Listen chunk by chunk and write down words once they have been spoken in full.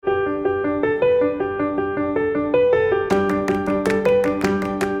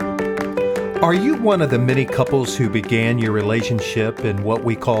Are you one of the many couples who began your relationship in what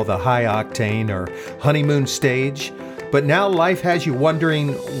we call the high octane or honeymoon stage, but now life has you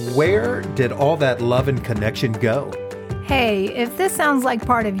wondering, where did all that love and connection go? Hey, if this sounds like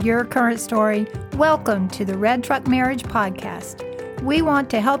part of your current story, welcome to the Red Truck Marriage Podcast. We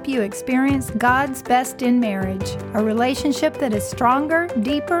want to help you experience God's best in marriage, a relationship that is stronger,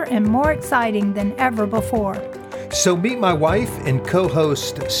 deeper, and more exciting than ever before. So meet my wife and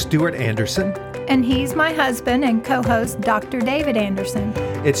co-host, Stuart Anderson. And he's my husband and co-host, Dr. David Anderson.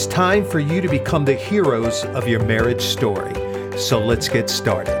 It's time for you to become the heroes of your marriage story. So let's get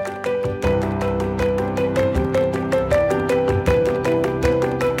started.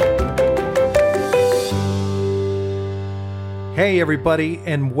 Hey, everybody,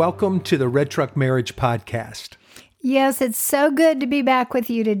 and welcome to the Red Truck Marriage Podcast. Yes, it's so good to be back with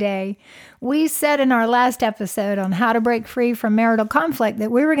you today. We said in our last episode on how to break free from marital conflict that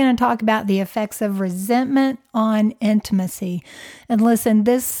we were going to talk about the effects of resentment on intimacy. And listen,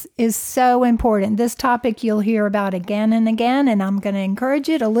 this is so important. This topic you'll hear about again and again, and I'm going to encourage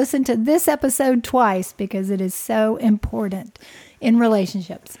you to listen to this episode twice because it is so important in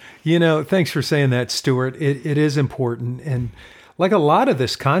relationships. You know, thanks for saying that, Stuart. It is important. And like a lot of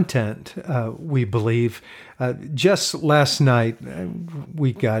this content, we believe, just last night,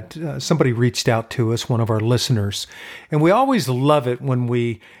 we got, somebody reached out to us, one of our listeners, and we always love it when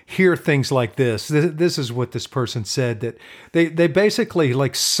we hear things like this. This is what this person said, that they basically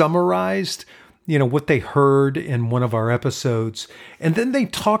like summarized, you know, what they heard in one of our episodes. And then they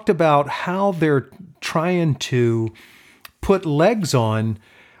talked about how they're trying to put legs on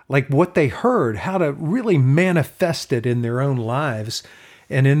like what they heard, how to really manifest it in their own lives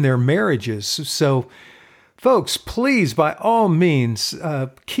and in their marriages. So, folks, please, by all means,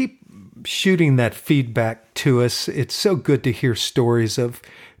 keep shooting that feedback to us. It's so good to hear stories of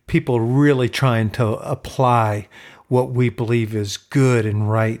people really trying to apply what we believe is good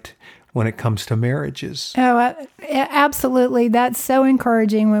and right when it comes to marriages. Oh, absolutely. That's so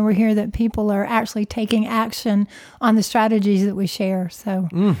encouraging when we hear that people are actually taking action on the strategies that we share. So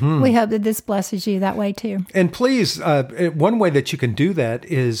we hope that this blesses you that way too. And please, one way that you can do that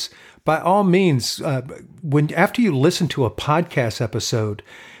is by all means, after you listen to a podcast episode,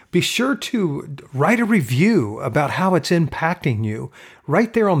 be sure to write a review about how it's impacting you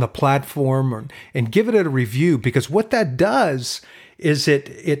right there on the platform and give it a review, because what that does is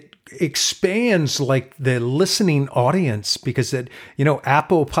it expands like the listening audience, because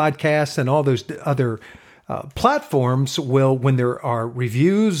Apple Podcasts and all those other platforms will, when there are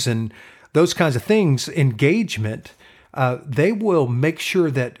reviews and those kinds of things, engagement, they will make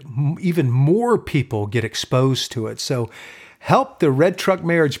sure that even more people get exposed to it. So help the Red Truck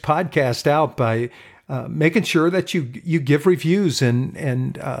Marriage Podcast out by making sure that you give reviews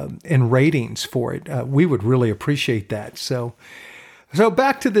and ratings for it. We would really appreciate that. So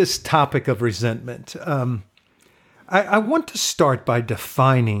back to this topic of resentment. I want to start by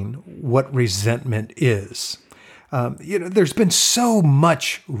defining what resentment is. There's been so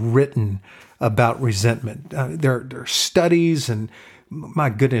much written about resentment. There are studies, and my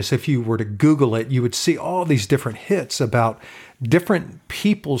goodness, if you were to Google it, you would see all these different hits about different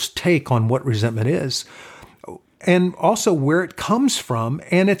people's take on what resentment is, and also where it comes from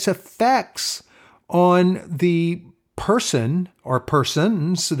and its effects on the person or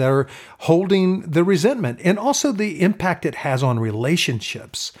persons that are holding the resentment, and also the impact it has on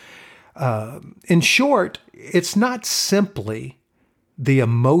relationships. In short, it's not simply the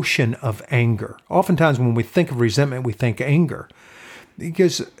emotion of anger. Oftentimes when we think of resentment, we think anger.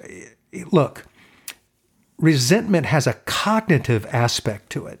 Because, look, resentment has a cognitive aspect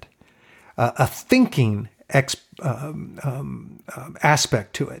to it, a thinking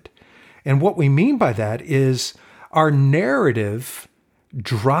aspect to it. And what we mean by that is our narrative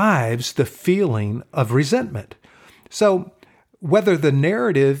drives the feeling of resentment. So whether the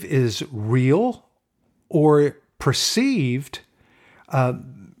narrative is real or perceived,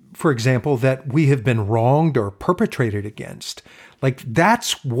 for example, that we have been wronged or perpetrated against, like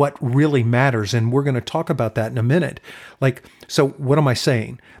that's what really matters. And we're going to talk about that in a minute. So what am I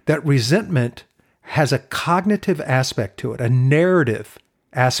saying? That resentment has a cognitive aspect to it, a narrative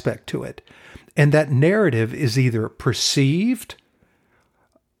aspect to it. And that narrative is either perceived,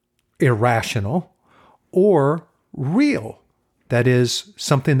 irrational, or real. That is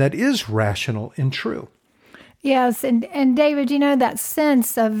something that is rational and true. Yes, and David, that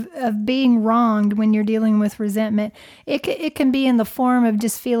sense of being wronged when you're dealing with resentment, it can be in the form of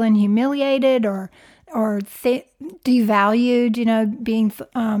just feeling humiliated or devalued, being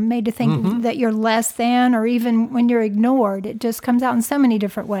made to think that you're less than, or even when you're ignored. It just comes out in so many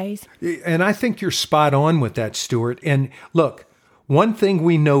different ways. And I think you're spot on with that, Stuart. And look, one thing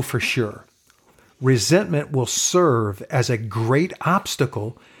we know for sure, resentment will serve as a great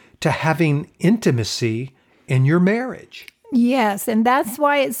obstacle to having intimacy in your marriage. Yes, and that's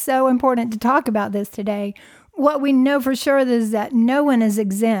why it's so important to talk about this today. What we know for sure is that no one is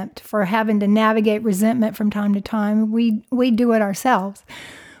exempt for having to navigate resentment from time to time. We do it ourselves.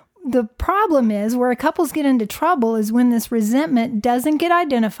 The problem is where couples get into trouble is when this resentment doesn't get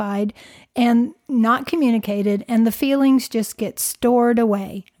identified and not communicated, and the feelings just get stored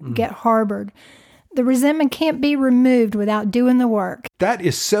away, get harbored. The resentment can't be removed without doing the work. That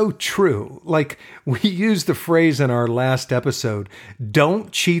is so true. Like we used the phrase in our last episode, don't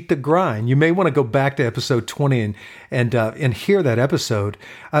cheat the grind. You may want to go back to episode 20 and hear that episode.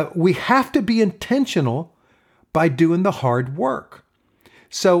 We have to be intentional by doing the hard work.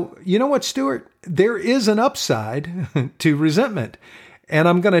 So you know what, Stuart? There is an upside to resentment. And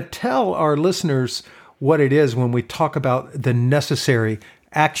I'm going to tell our listeners what it is when we talk about the necessary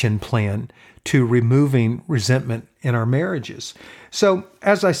action plan to removing resentment in our marriages. So,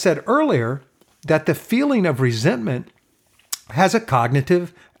 as I said earlier, that the feeling of resentment has a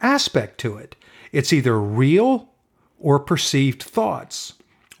cognitive aspect to it. It's either real or perceived thoughts.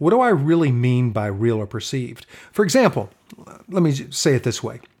 What do I really mean by real or perceived? For example, let me say it this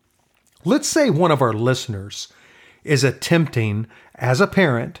way. Let's say one of our listeners is attempting, as a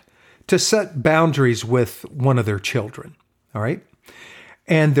parent, to set boundaries with one of their children, all right?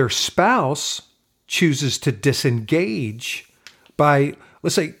 And their spouse chooses to disengage by,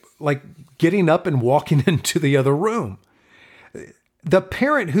 let's say, like getting up and walking into the other room. The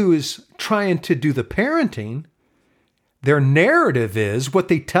parent who is trying to do the parenting, their narrative is, what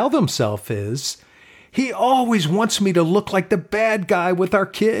they tell themselves is, he always wants me to look like the bad guy with our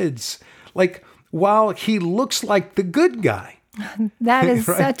kids, like while he looks like the good guy. That is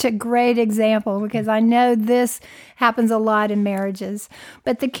right? Such a great example, because I know this happens a lot in marriages.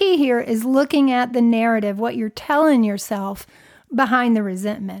 But the key here is looking at the narrative, what you're telling yourself behind the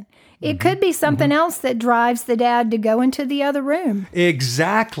resentment. It could be something else that drives the dad to go into the other room.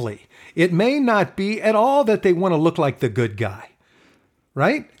 Exactly. It may not be at all that they want to look like the good guy,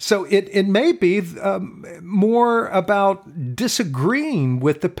 right? So it may be more about disagreeing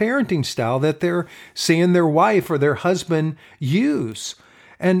with the parenting style that they're seeing their wife or their husband use.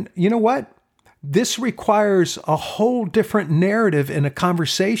 And you know what? This requires a whole different narrative in a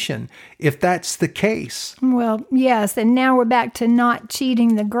conversation, if that's the case. Well, yes. And now we're back to not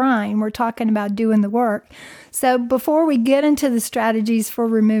cheating the grind. We're talking about doing the work. So before we get into the strategies for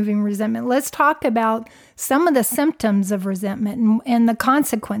removing resentment, let's talk about some of the symptoms of resentment and the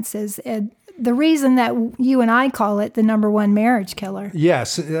consequences. The reason that you and I call it the number one marriage killer.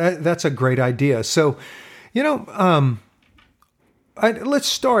 Yes, that's a great idea. So, let's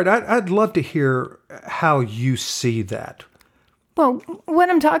start. I'd love to hear how you see that. Well, what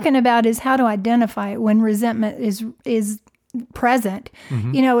I'm talking about is how to identify it when resentment is present.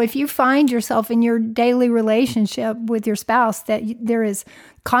 If you find yourself in your daily relationship with your spouse that there is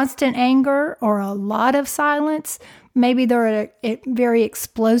constant anger or a lot of silence, maybe there are very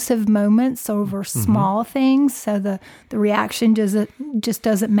explosive moments over small things, so the reaction just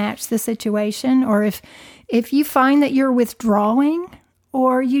doesn't match the situation. Or if you find that you're withdrawing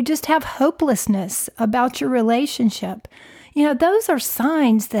or you just have hopelessness about your relationship, those are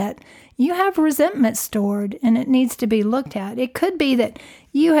signs that you have resentment stored and it needs to be looked at. It could be that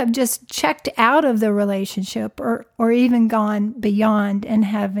you have just checked out of the relationship or even gone beyond and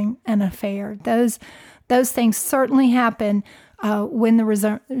having an affair. Those things certainly happen when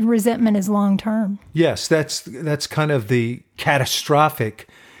the resentment is long term. Yes, that's kind of the catastrophic,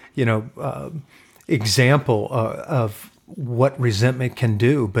 example of what resentment can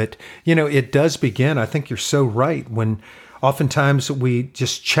do. But it does begin. I think you're so right when oftentimes we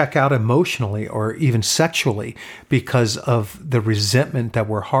just check out emotionally or even sexually because of the resentment that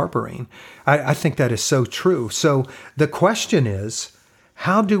we're harboring. I think that is so true. So the question is,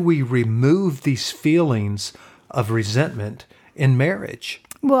 how do we remove these feelings of resentment in marriage?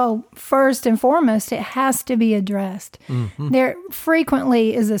 Well, first and foremost, it has to be addressed. There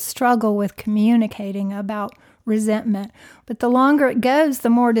frequently is a struggle with communicating about resentment, but the longer it goes, the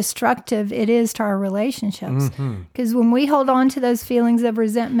more destructive it is to our relationships. Because when we hold on to those feelings of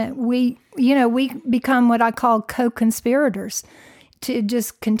resentment, we become what I call co-conspirators to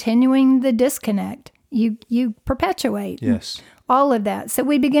just continuing the disconnect. You perpetuate. Yes. All of that. So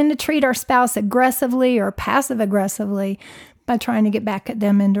we begin to treat our spouse aggressively or passive aggressively by trying to get back at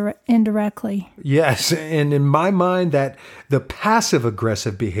them indirectly. Yes. And in my mind, that the passive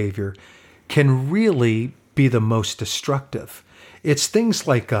aggressive behavior can really be the most destructive. It's things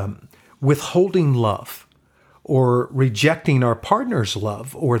like withholding love or rejecting our partner's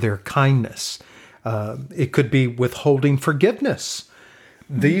love or their kindness. It could be withholding forgiveness.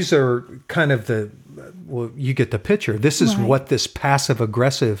 These are kind of you get the picture. This is what this passive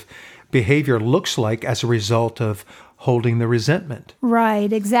aggressive behavior looks like as a result of holding the resentment.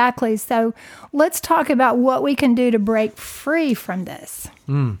 Right, exactly. So let's talk about what we can do to break free from this.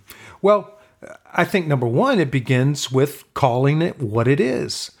 Well, I think number one, it begins with calling it what it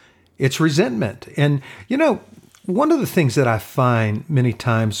is. It's resentment. And, one of the things that I find many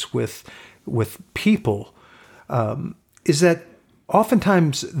times with people is that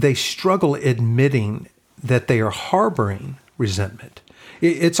oftentimes they struggle admitting that they are harboring resentment.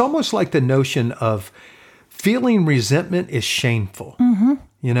 It's almost like the notion of feeling resentment is shameful,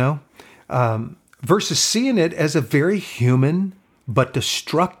 versus seeing it as a very human but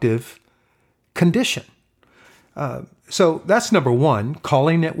destructive condition. So that's number one,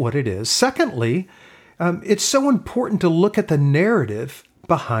 calling it what it is. Secondly, it's so important to look at the narrative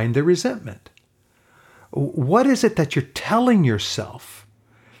behind the resentment. What is it that you're telling yourself?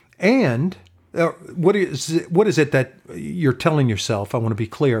 And what is it that you're telling yourself, I want to be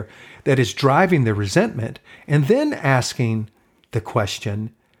clear, that is driving the resentment? And then asking the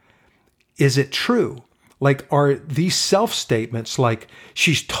question, is it true? Like, are these self-statements like,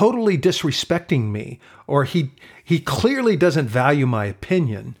 she's totally disrespecting me, or he clearly doesn't value my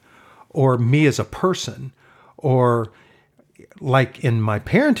opinion, or me as a person, or like in my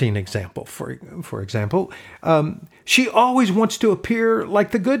parenting example, for example, she always wants to appear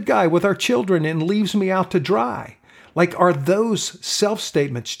like the good guy with our children and leaves me out to dry. Like, are those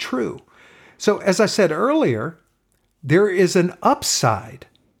self-statements true? So as I said earlier, there is an upside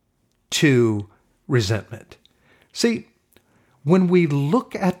to resentment. See, when we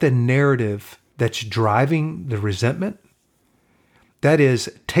look at the narrative that's driving the resentment, that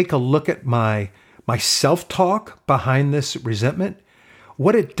is, take a look at my self-talk behind this resentment,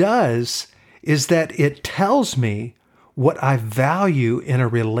 what it does is that it tells me what I value in a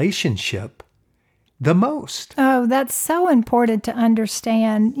relationship the most. Oh, that's so important to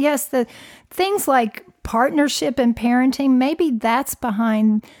understand. Yes, the things like partnership and parenting, maybe that's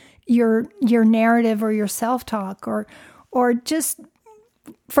behind your narrative or your self-talk, or just,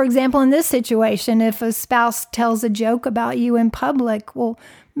 for example, in this situation, if a spouse tells a joke about you in public, well,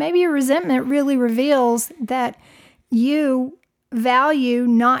 maybe your resentment really reveals that you value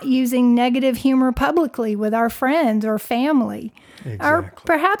not using negative humor publicly with our friends or family. Exactly. Or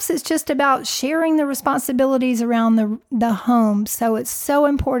perhaps it's just about sharing the responsibilities around the home. So it's so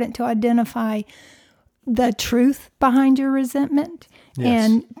important to identify the truth behind your resentment. Yes.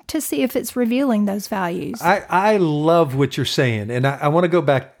 And to see if it's revealing those values. I love what you're saying. And I want to go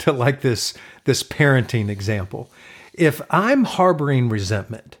back to like this parenting example. If I'm harboring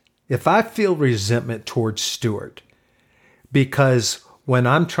resentment, if I feel resentment towards Stuart, because when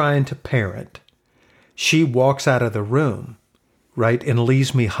I'm trying to parent, she walks out of the room, right, and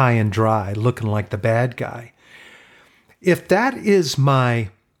leaves me high and dry, looking like the bad guy. If that is my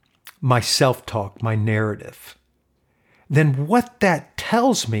self-talk, my narrative, then what that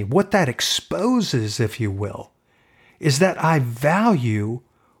tells me, what that exposes, if you will, is that I value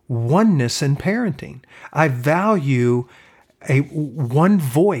oneness in parenting. I value a one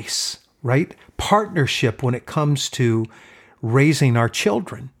voice, right? Partnership when it comes to raising our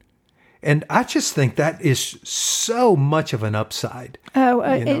children. And I just think that is so much of an upside. Oh,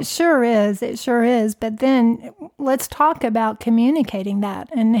 it sure is. It sure is. But then let's talk about communicating that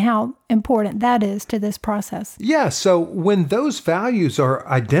and how important that is to this process. Yeah. So when those values are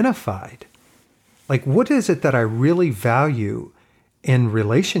identified, like what is it that I really value in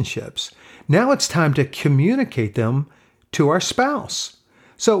relationships? Now it's time to communicate them to our spouse.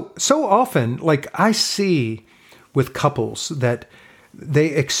 So often, like I see with couples that they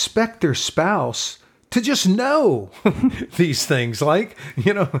expect their spouse to just know these things, like,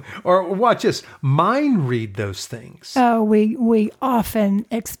 or watch us mind read those things. Oh, we often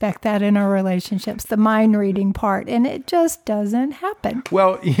expect that in our relationships, the mind reading part, and it just doesn't happen.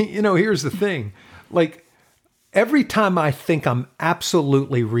 Well, here's the thing. Like, every time I think I'm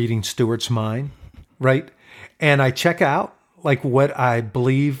absolutely reading Stuart's mind, right, and I check out, like, what I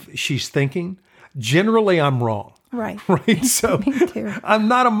believe she's thinking, generally I'm wrong. Right. Right. So Me too. I'm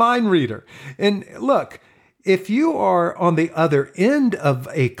not a mind reader. And look, if you are on the other end of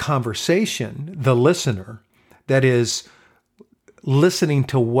a conversation, the listener, that is listening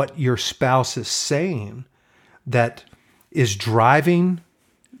to what your spouse is saying, that is driving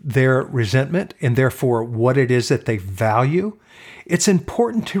their resentment and therefore what it is that they value, it's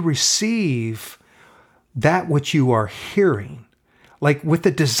important to receive that which you are hearing, like with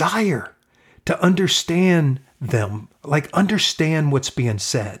a desire to understand them, like understand what's being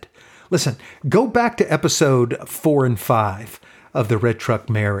said. Listen, go back to episode 4 and 5 of the Red Truck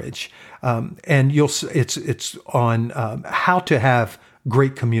Marriage, and it's on how to have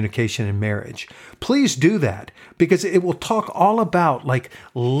great communication in marriage. Please do that because it will talk all about like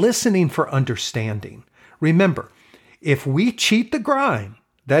listening for understanding. Remember, if we cheat the grind,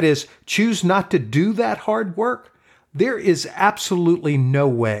 that is, choose not to do that hard work, there is absolutely no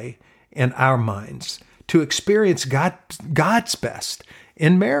way in our minds to experience God's best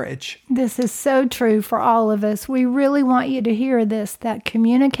in marriage. This is so true for all of us. We really want you to hear this, that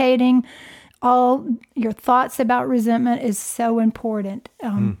communicating all your thoughts about resentment is so important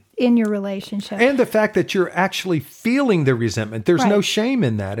in your relationship. And the fact that you're actually feeling the resentment. There's no shame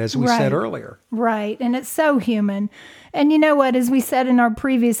in that, as we said earlier. Right. And it's so human. And you know what? As we said in our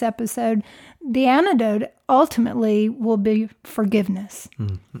previous episode, the antidote ultimately will be forgiveness.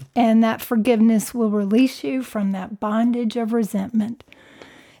 Mm-hmm. And that forgiveness will release you from that bondage of resentment.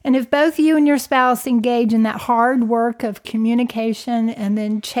 And if both you and your spouse engage in that hard work of communication and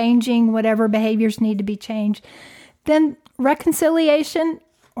then changing whatever behaviors need to be changed, then reconciliation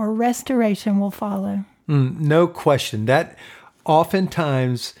or restoration will follow. No question. That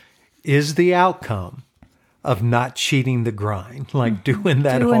oftentimes is the outcome of not cheating the grind, like doing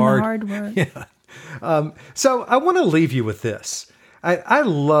that hard work. Yeah. So I want to leave you with this. I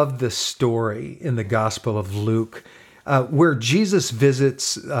love the story in the Gospel of Luke where Jesus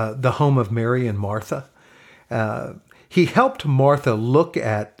visits the home of Mary and Martha. He helped Martha look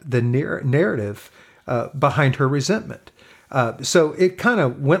at the narrative behind her resentment. So it kind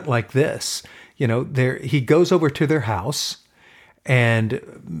of went like this. He goes over to their house,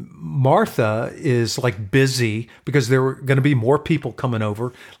 and Martha is like busy because there were going to be more people coming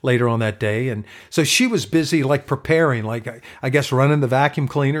over later on that day. And so she was busy like preparing, like I guess running the vacuum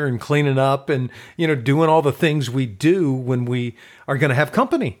cleaner and cleaning up and, doing all the things we do when we are going to have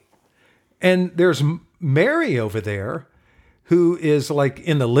company. And there's Mary over there who is like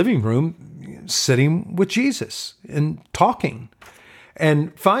in the living room sitting with Jesus and talking.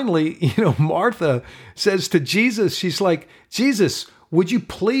 And finally, Martha says to Jesus, she's like, Jesus, would you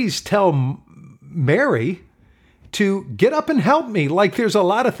please tell Mary to get up and help me? Like there's a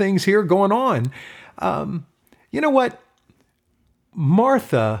lot of things here going on. You know what?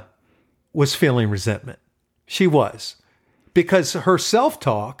 Martha was feeling resentment. She was. Because her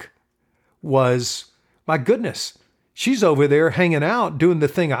self-talk was, my goodness, she's over there hanging out doing the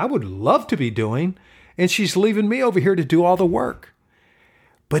thing I would love to be doing, and she's leaving me over here to do all the work.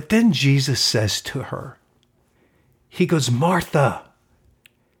 But then Jesus says to her, he goes, Martha,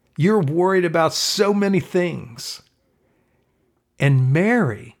 you're worried about so many things. And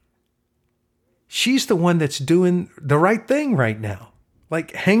Mary, she's the one that's doing the right thing right now,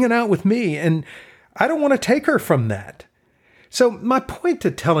 like hanging out with me. And I don't want to take her from that. So my point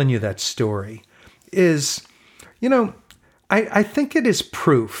to telling you that story is, I think it is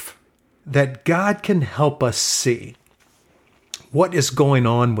proof that God can help us see what is going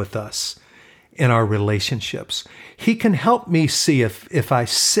on with us in our relationships. He can help me see if I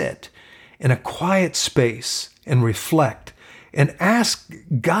sit in a quiet space and reflect and ask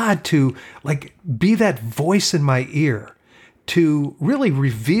God to be that voice in my ear to really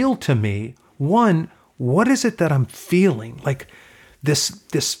reveal to me, one, what is it that I'm feeling? Like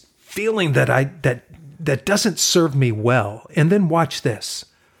this feeling that doesn't serve me well. And then watch this.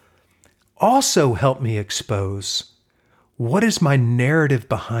 Also help me expose what is my narrative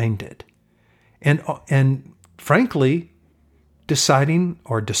behind it? And frankly, deciding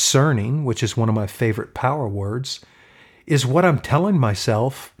or discerning, which is one of my favorite power words, is what I'm telling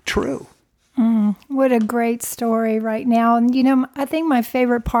myself true. What a great story right now. And, I think my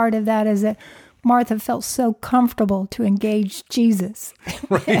favorite part of that is that Martha felt so comfortable to engage Jesus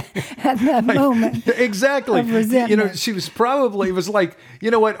at that moment. Exactly. Of resentment. She was probably, it was like, you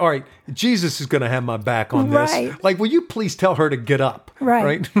know what? All right, Jesus is going to have my back on this. Right. Like, will you please tell her to get up?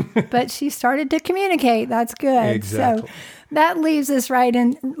 Right. But she started to communicate. That's good. Exactly. So that leads us right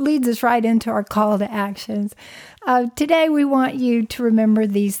into our call to actions. Today, we want you to remember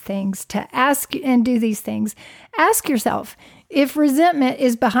these things, to ask and do these things. Ask yourself, if resentment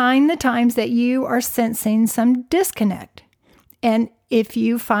is behind the times that you are sensing some disconnect. And if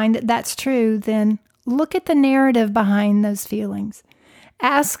you find that that's true, then look at the narrative behind those feelings.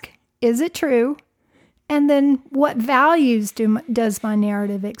 Ask, is it true? And then what values does my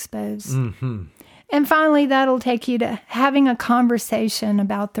narrative expose? Mm-hmm. And finally, that'll take you to having a conversation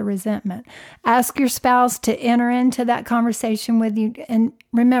about the resentment. Ask your spouse to enter into that conversation with you. And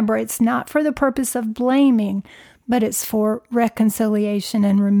remember, it's not for the purpose of blaming, but it's for reconciliation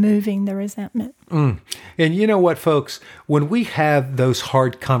and removing the resentment. And you know what, folks? When we have those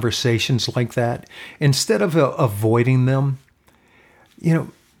hard conversations like that, instead of avoiding them,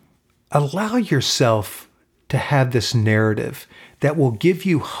 allow yourself to have this narrative that will give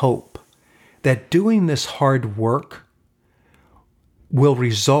you hope that doing this hard work will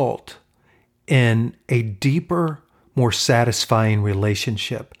result in a deeper, more satisfying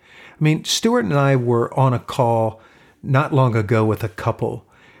relationship. I mean, Stuart and I were on a call not long ago with a couple,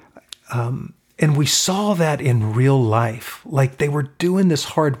 and we saw that in real life. Like, they were doing this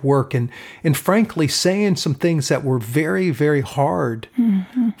hard work and frankly saying some things that were very, very hard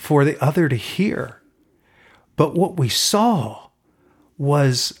for the other to hear. But what we saw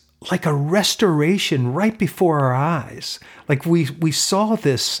was like a restoration right before our eyes. Like we saw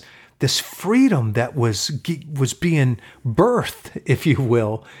this freedom that was being birthed, if you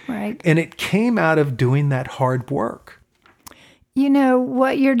will. Right. And it came out of doing that hard work.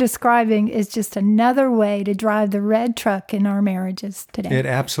 What you're describing is just another way to drive the red truck in our marriages today. It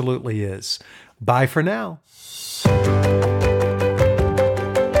absolutely is. Bye for now.